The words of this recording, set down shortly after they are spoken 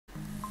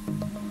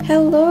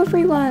Hello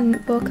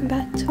everyone, welcome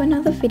back to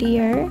another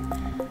video.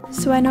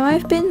 So I know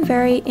I've been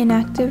very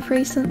inactive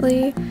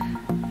recently.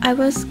 I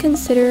was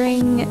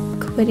considering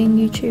quitting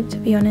YouTube, to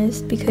be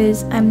honest,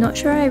 because I'm not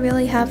sure I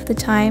really have the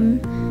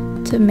time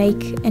to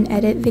make and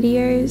edit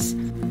videos.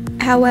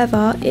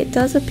 However, it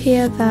does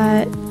appear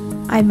that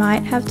I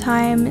might have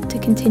time to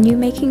continue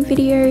making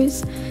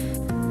videos,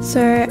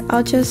 so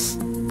I'll just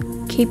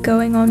keep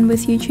going on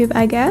with YouTube,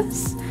 I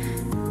guess.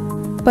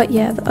 But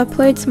yeah, the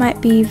uploads might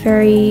be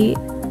very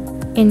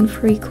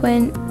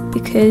infrequent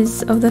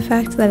because of the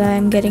fact that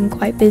I'm getting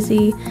quite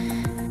busy,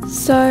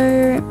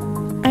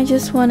 so I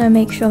just want to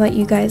make sure that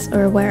you guys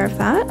are aware of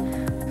that.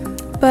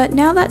 But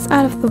now that's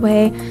out of the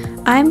way,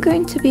 I'm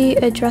going to be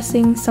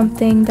addressing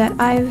something that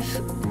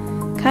I've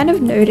kind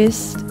of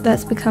noticed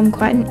that's become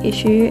quite an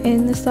issue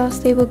in the Star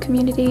Stable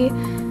community.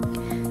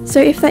 So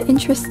if that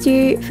interests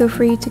you, feel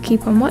free to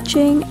keep on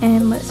watching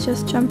and let's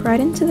just jump right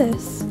into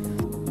this.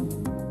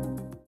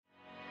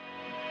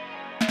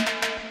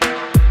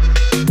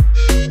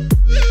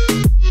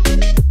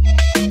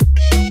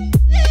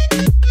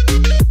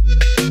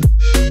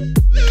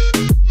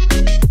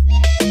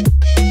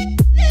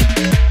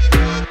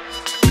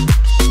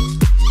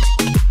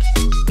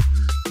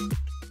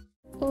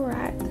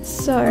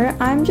 So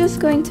I'm just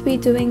going to be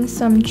doing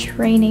some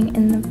training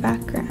in the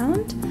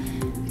background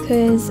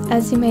because,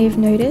 as you may have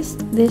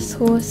noticed, this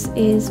horse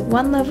is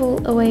one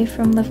level away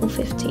from level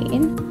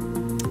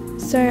 15.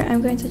 So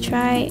I'm going to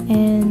try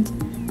and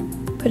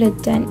put a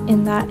dent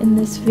in that in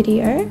this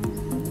video.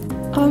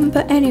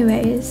 But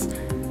anyways,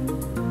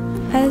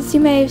 as you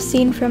may have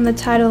seen from the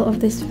title of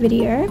this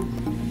video,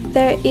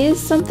 there is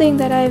something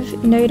that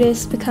I've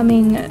noticed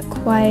becoming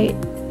quite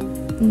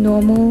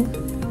normal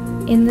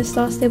in the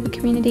Star Stable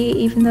community,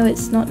 even though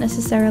it's not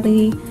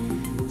necessarily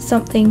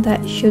something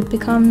that should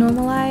become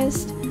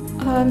normalized.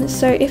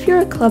 So if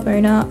you're a club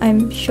owner,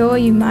 I'm sure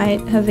you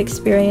might have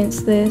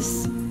experienced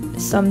this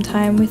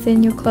sometime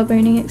within your club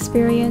owning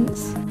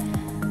experience.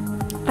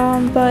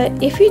 But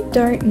if you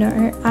don't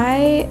know,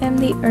 I am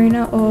the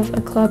owner of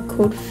a club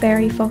called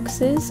Fairy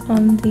Foxes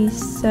on the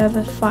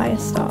server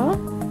Firestar.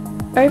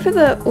 Over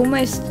the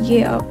almost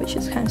year, which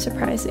is kind of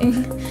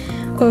surprising,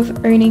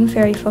 of owning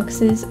Fairy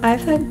Foxes,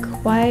 I've had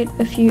quite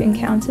a few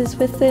encounters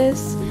with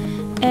this,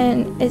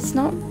 and it's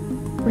not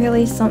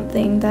really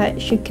something that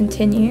should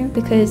continue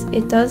because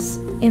it does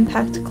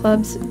impact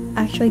clubs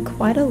actually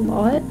quite a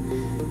lot.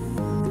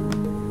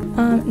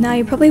 Now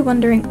you're probably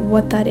wondering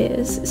what that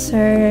is,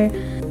 so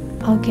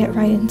I'll get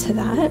right into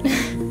that.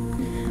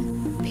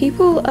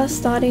 People are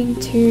starting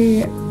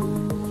to,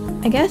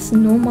 I guess,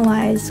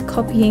 normalize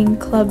copying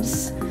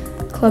clubs,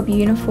 club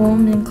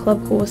uniform and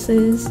club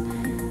horses,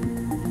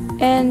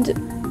 and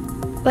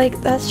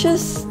like that's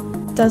just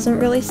doesn't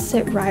really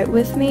sit right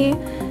with me.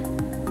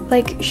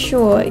 Like,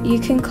 sure, you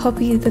can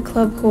copy the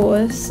club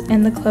horse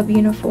and the club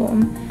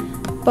uniform,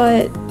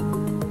 but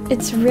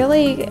it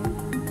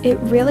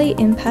really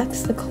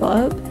impacts the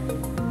club,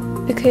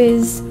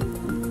 because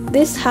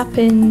this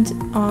happened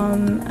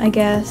I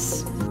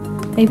guess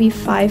maybe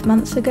 5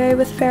 months ago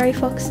with Fairy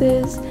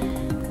Foxes,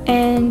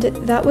 and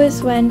that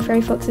was when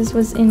Fairy Foxes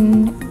was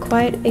in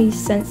quite a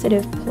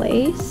sensitive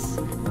place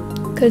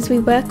because we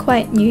were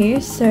quite new,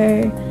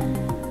 so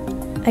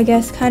I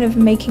guess kind of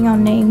making our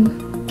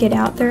name get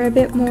out there a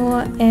bit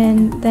more.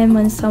 And then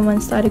when someone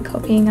started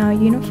copying our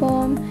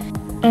uniform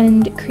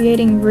and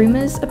creating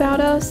rumors about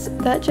us,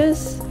 that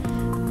just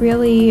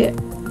really,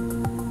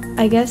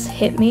 I guess,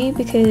 hit me,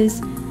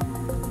 because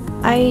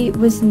I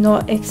was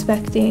not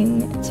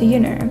expecting to,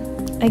 you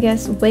know, I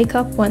guess wake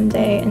up one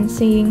day and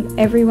seeing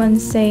everyone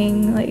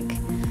saying like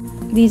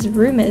these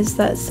rumors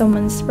that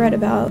someone spread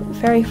about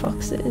Fairy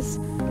Foxes.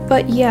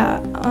 But yeah,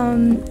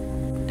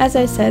 as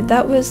I said,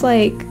 that was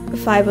like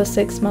 5 or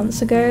 6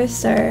 months ago,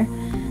 so,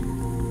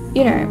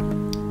 you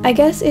know, I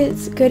guess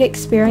it's good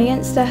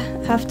experience to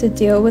have to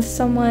deal with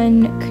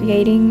someone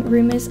creating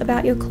rumors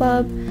about your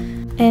club.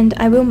 And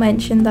I will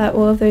mention that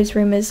all of those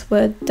rumors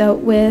were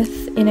dealt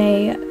with in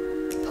a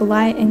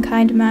polite and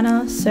kind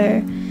manner,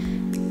 so,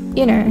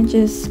 you know,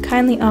 just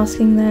kindly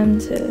asking them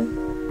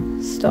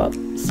to stop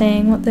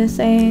saying what they're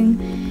saying,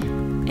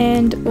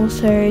 and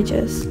also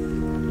just,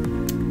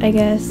 I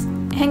guess,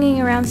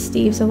 hanging around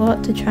Steve's a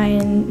lot to try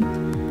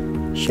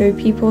and show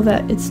people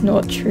that it's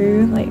not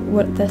true, like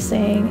what they're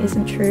saying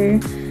isn't true,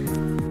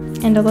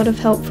 and a lot of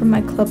help from my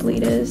club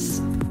leaders.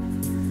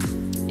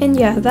 And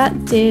yeah,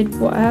 that did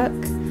work.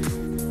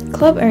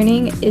 Club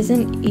owning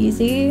isn't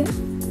easy,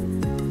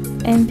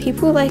 and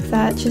people like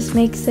that just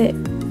makes it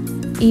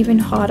even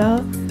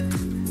harder.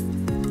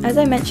 As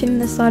I mentioned in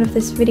the start of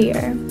this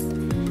video,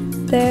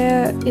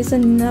 there is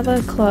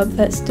another club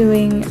that's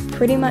doing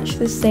pretty much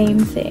the same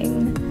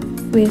thing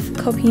with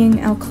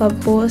copying our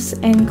club horse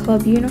and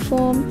club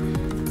uniform.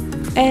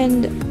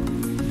 And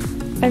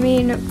I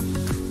mean,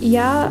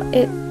 yeah,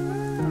 it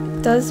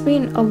does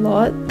mean a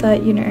lot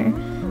that, you know,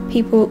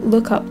 people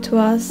look up to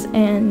us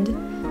and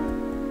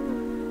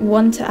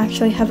want to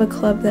actually have a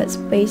club that's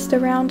based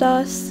around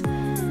us,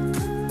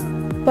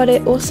 but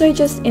it also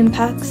just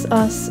impacts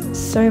us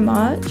so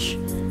much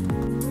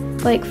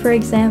Like, for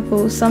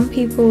example, some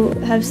people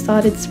have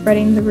started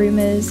spreading the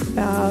rumors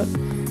about,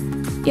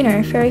 you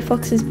know, Fairy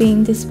Foxes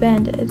being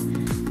disbanded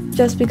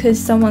just because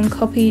someone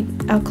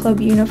copied our club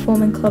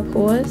uniform and club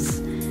horse.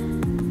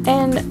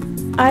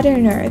 And I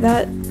don't know,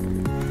 that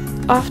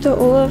after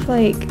all of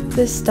like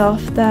the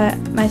stuff that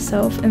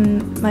myself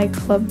and my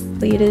club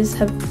leaders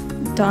have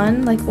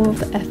done, like all of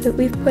the effort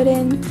we've put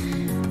in,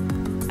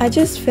 I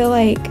just feel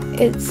like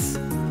it's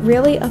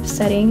really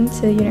upsetting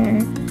to, you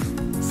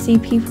know, see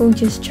people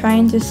just try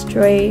and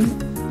destroy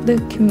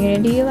the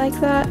community like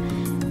that.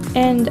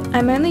 And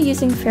I'm only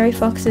using Fairy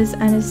Foxes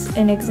as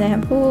an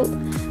example.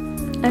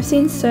 I've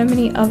seen so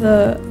many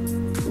other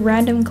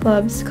random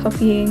clubs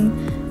copying,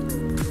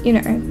 you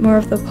know, more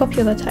of the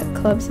popular type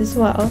clubs as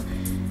well.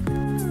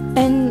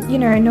 And, you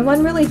know, no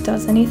one really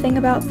does anything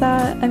about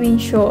that. I mean,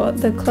 sure,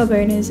 the club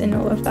owners and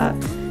all of that,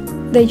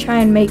 they try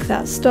and make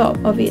that stop,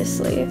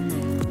 obviously.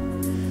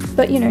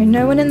 But, you know,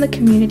 no one in the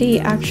community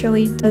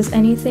actually does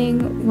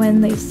anything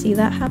when they see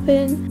that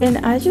happen. And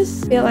I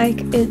just feel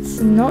like it's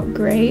not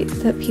great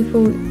that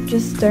people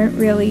just don't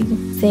really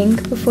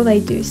think before they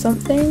do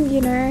something,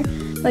 you know?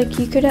 Like,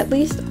 you could at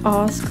least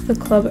ask the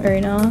club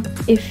owner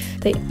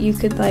if you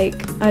could,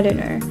 like, I don't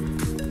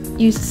know,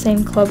 use the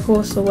same club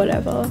horse or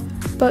whatever.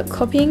 But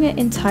copying it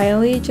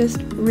entirely just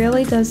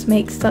really does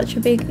make such a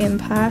big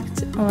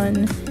impact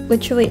on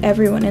literally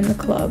everyone in the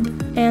club.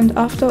 And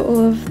after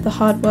all of the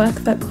hard work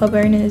that club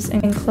owners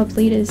and club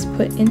leaders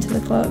put into the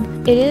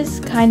club, it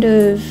is kind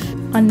of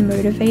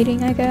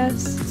unmotivating, I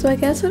guess. So I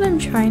guess what I'm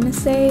trying to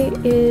say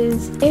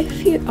is,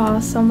 if you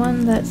are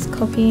someone that's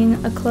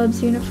copying a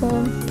club's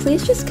uniform,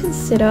 please just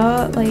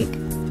consider like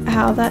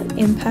how that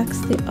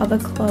impacts the other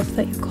club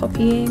that you're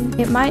copying.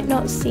 It might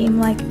not seem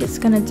like it's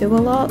gonna do a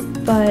lot,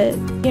 but,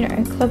 you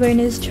know, club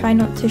owners try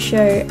not to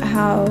show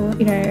how,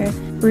 you know,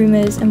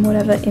 rumors and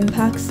whatever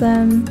impacts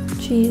them.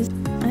 Jeez,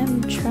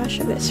 I'm trash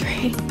at this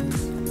race.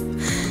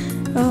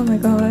 Oh my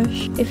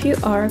gosh. If you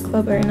are a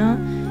club owner,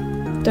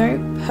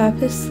 don't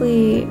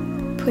purposely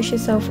push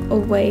yourself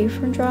away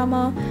from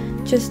drama.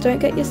 Just don't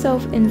get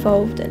yourself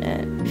involved in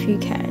it if you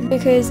can,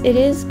 because it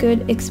is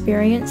good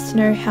experience to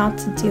know how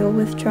to deal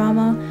with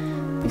drama.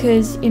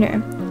 Because, you know,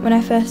 when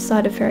I first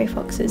started Fairy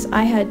Foxes,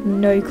 I had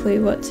no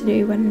clue what to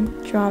do when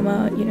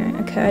drama, you know,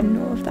 occurred and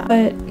all of that.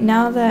 But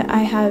now that I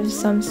have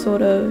some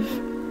sort of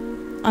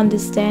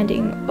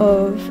understanding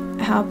of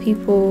how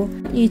people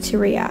need to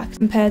react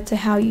compared to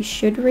how you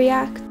should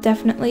react,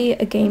 definitely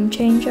a game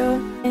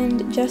changer.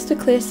 And just to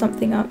clear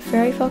something up,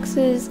 Fairy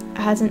Foxes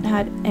hasn't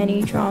had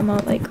any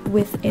drama like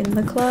within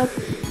the club.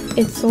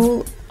 It's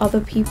all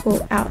other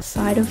people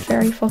outside of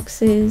Fairy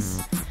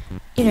Foxes,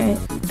 you know,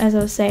 as I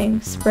was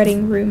saying,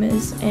 spreading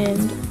rumors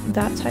and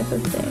that type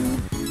of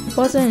thing. It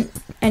wasn't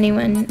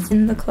anyone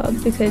in the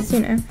club because, you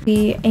know,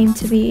 we aim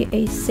to be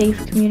a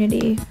safe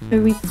community,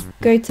 so we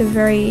go to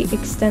very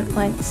extent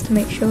lengths to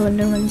make sure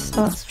no one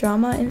starts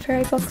drama in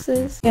Fairy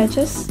Foxes. Yeah,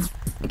 just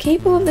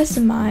keep all of this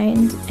in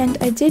mind. And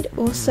I did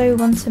also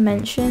want to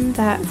mention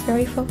that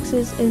Fairy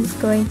Foxes is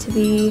going to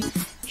be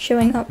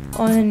showing up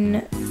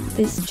on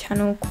this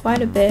channel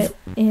quite a bit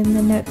in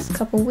the next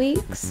couple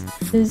weeks,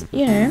 because,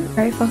 you know,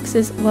 Fairy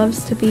Foxes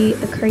loves to be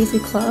a crazy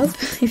club,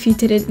 if you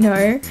didn't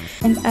know.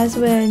 And as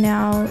we're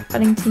now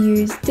starting to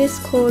use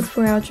Discord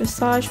for our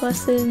dressage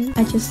lessons,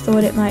 I just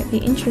thought it might be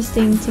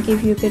interesting to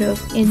give you a bit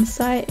of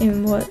insight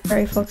in what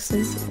Fairy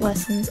Foxes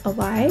lessons are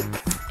like.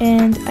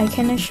 And I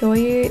can assure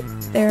you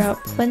there are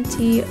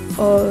plenty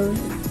of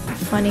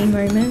funny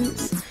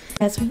moments,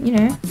 as you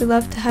know, we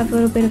love to have a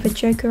little bit of a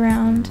joke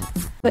around.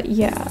 But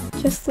yeah,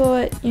 just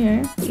thought, you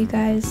know, you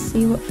guys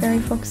see what Fairy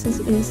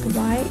Foxes is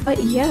like.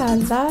 But yeah,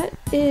 that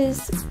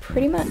is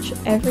pretty much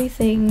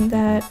everything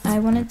that I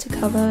wanted to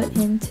cover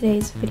in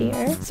today's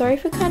video. Sorry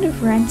for kind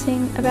of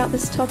ranting about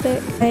this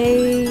topic.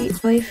 I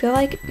really feel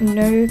like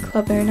no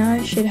club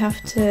owner should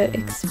have to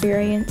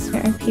experience, you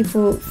know,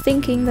 people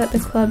thinking that the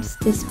club's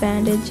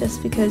disbanded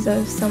just because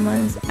of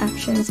someone's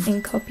actions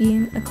in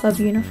copying a club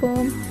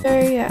uniform. So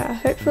yeah,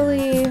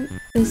 hopefully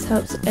this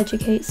helps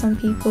educate some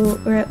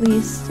people, or at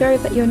least show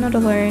that you're not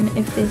alone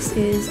if this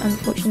is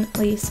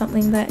unfortunately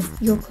something that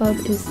your club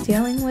is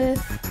dealing with.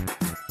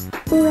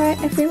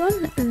 Alright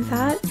everyone,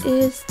 that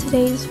is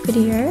today's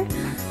video.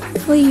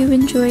 Hopefully you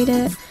enjoyed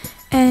it,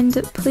 and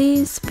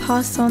please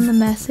pass on the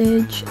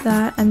message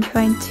that I'm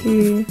trying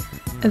to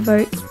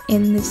evoke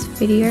in this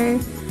video.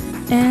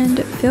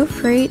 And feel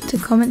free to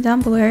comment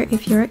down below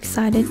if you're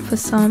excited for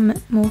some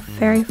more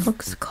Fairy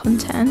Fox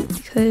content,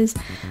 because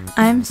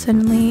I'm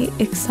certainly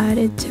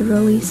excited to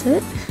release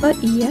it.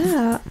 But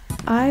yeah,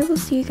 I will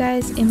see you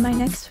guys in my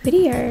next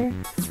video.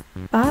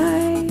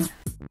 Bye!